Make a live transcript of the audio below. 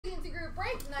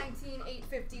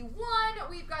19,851.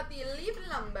 We've got the Leaf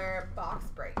Lumber box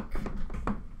break.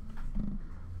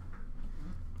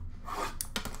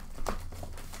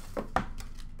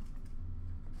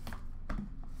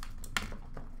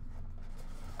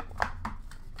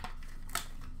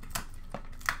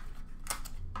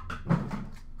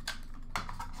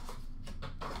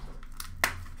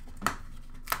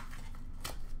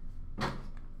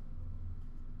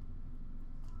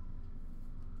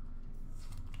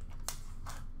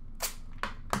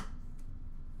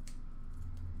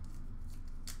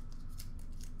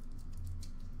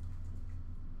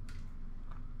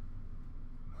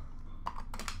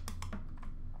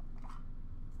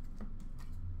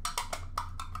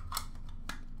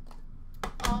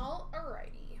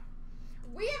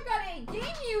 Game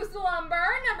used lumber,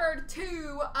 number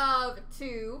 2 of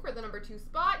 2 for the number 2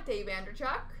 spot, Dave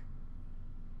Vanderchuck.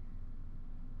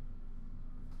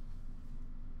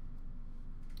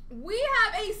 We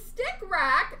have a stick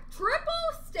rack,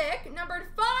 triple stick, numbered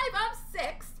 5 of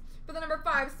 6 for the number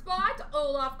 5 spot,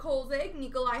 Olaf Kolzig,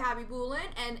 Nikolai Habibulin,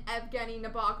 and Evgeny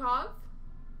Nabokov.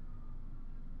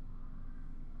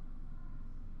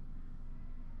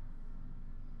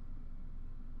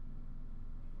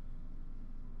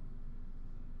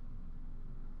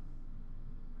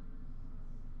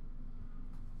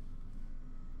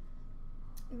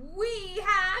 We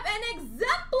have an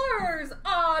exemplars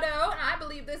auto, and I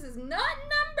believe this is not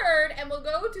numbered, and we'll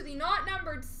go to the not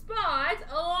numbered spot,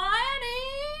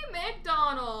 Lenny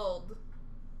McDonald.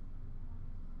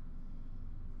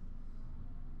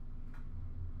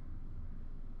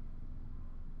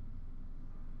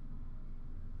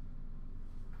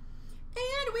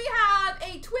 And we have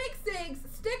a Twig Sigs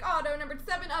stick auto, numbered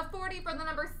 7 of 40 for the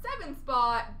number 7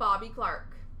 spot, Bobby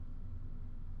Clark.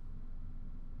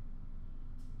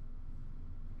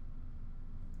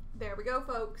 There we go,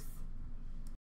 folks.